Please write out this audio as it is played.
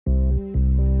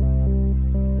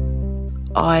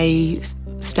I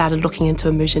started looking into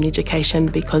immersion education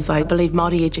because I believe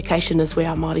Māori education is where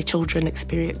our Māori children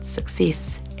experience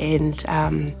success, and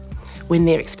when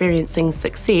they're experiencing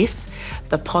success,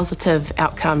 the positive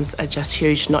outcomes are just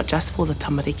huge, not just for the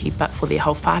tamariki but for their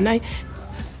whole whānau.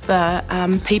 The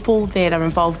people that are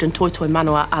involved in Toitoi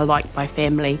Manawa are like my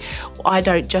family. I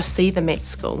don't just see them at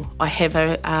school. I have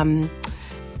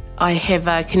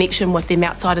a connection with them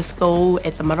outside of school,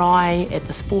 at the marae, at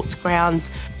the sports grounds.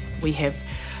 We have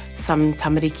some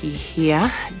tamariki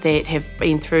here that have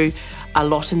been through a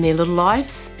lot in their little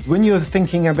lives. When you're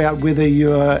thinking about whether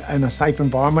you're in a safe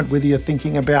environment, whether you're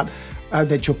thinking about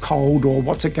that you're cold, or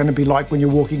what's it going to be like when you're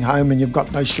walking home and you've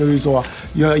got no shoes, or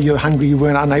you're hungry, you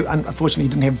weren't, unfortunately you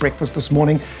didn't have breakfast this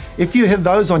morning. If you have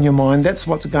those on your mind, that's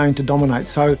what's going to dominate.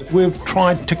 So we've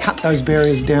tried to cut those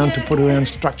barriers down to put around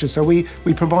structure. So we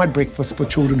provide breakfast for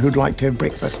children who'd like to have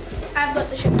breakfast. I've got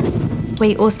the sugar.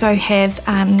 We also have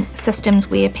systems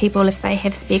where people, if they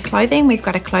have spare clothing, we've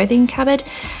got a clothing cupboard.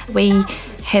 We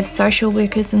have social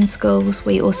workers in schools.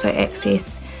 We also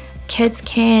access kids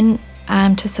can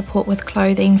to support with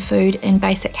clothing, food and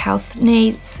basic health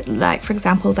needs. Like, for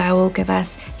example, they will give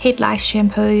us head lice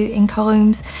shampoo and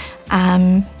combs,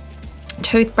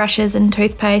 toothbrushes and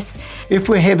toothpaste. If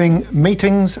we're having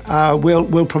meetings,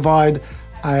 we'll provide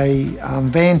a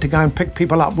van to go and pick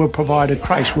people up. We'll provide a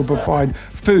creche, we'll provide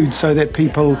food so that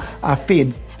people are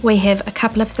fed. We have a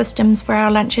couple of systems for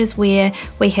our lunches where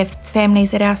we have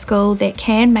families at our school that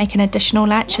can make an additional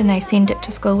lunch and they send it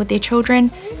to school with their children.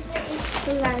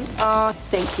 Oh,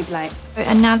 thank you, Blake.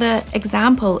 Another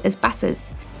example is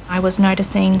buses. I was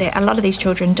noticing that a lot of these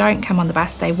children don't come on the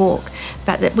bus, they walk,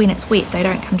 but that when it's wet they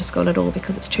don't come to school at all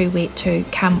because it's too wet to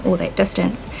come all that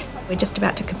distance. We're just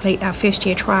about to complete our first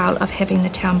year trial of having the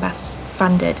town bus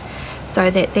funded so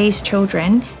that these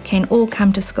children can all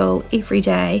come to school every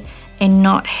day and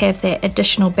not have that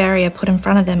additional barrier put in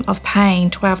front of them of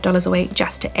paying $12 a week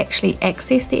just to actually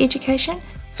access the education.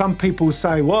 Some people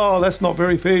say, well, that's not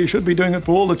very fair, you should be doing it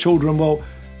for all the children. Well,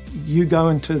 you go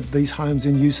into these homes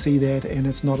and you see that, and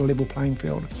it's not a level playing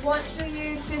field. What do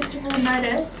you first of all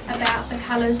notice about the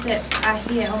colours that are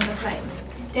here on the plate?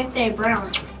 That they're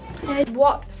brown.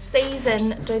 What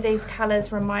season do these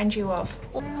colours remind you of?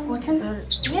 Autumn?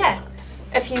 Yeah.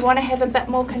 If you want to have a bit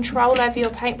more control over your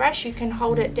paintbrush, you can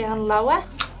hold it down lower.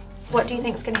 What do you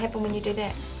think is going to happen when you do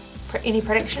that? Any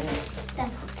predictions?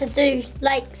 To do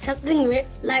like something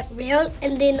real,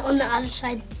 and then on the other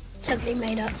side something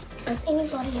made up. Does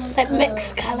anybody have like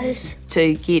mixed colours?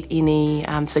 To get any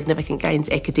significant gains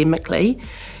academically,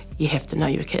 you have to know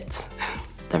your kids.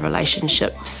 The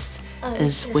relationships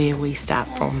is where we start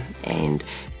from, and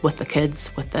with the kids,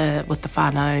 with the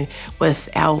whānau, with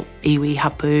our iwi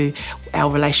hapu,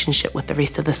 our relationship with the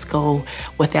rest of the school,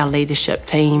 with our leadership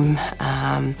team,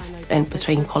 and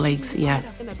between colleagues, yeah,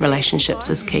 relationships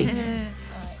is key.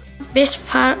 Best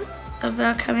part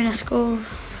about coming to school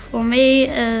for me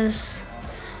is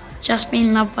just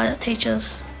being loved by the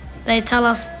teachers. They tell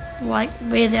us like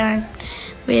we're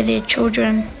their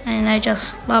children, and they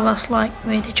just love us like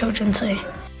we're their children too.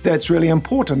 That's really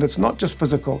important. It's not just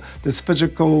physical. There's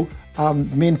physical,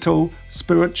 mental,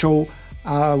 spiritual,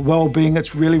 well-being.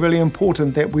 It's really, really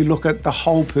important that we look at the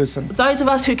whole person. Those of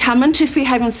us who come into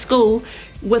Fairhaven School,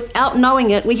 without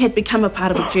knowing it, we had become a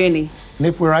part of a journey. And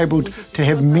if we're able to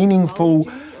have meaningful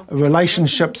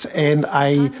relationships and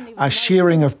a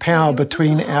sharing of power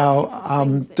between our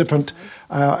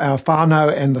our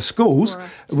whānau and the schools,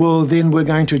 well, then we're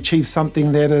going to achieve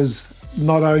something that is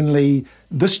not only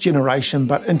this generation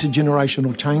but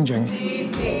intergenerational changing.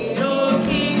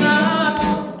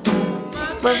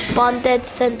 We've bonded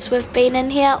since we've been in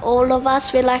here, all of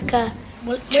us. We're like a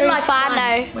true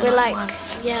whānau. We're like,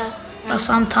 yeah. But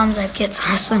sometimes it gets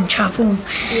us in trouble.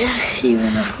 Yeah.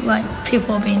 Even if like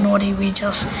people be naughty, we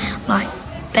just like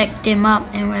back them up,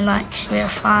 and we're like, we're a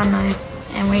whānau,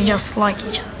 and we just like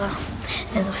each other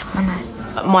as a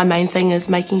whānau. My main thing is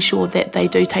making sure that they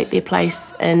do take their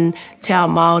place in Te Ao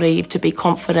Māori, to be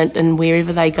confident in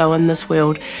wherever they go in this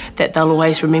world, that they'll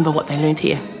always remember what they learned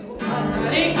here.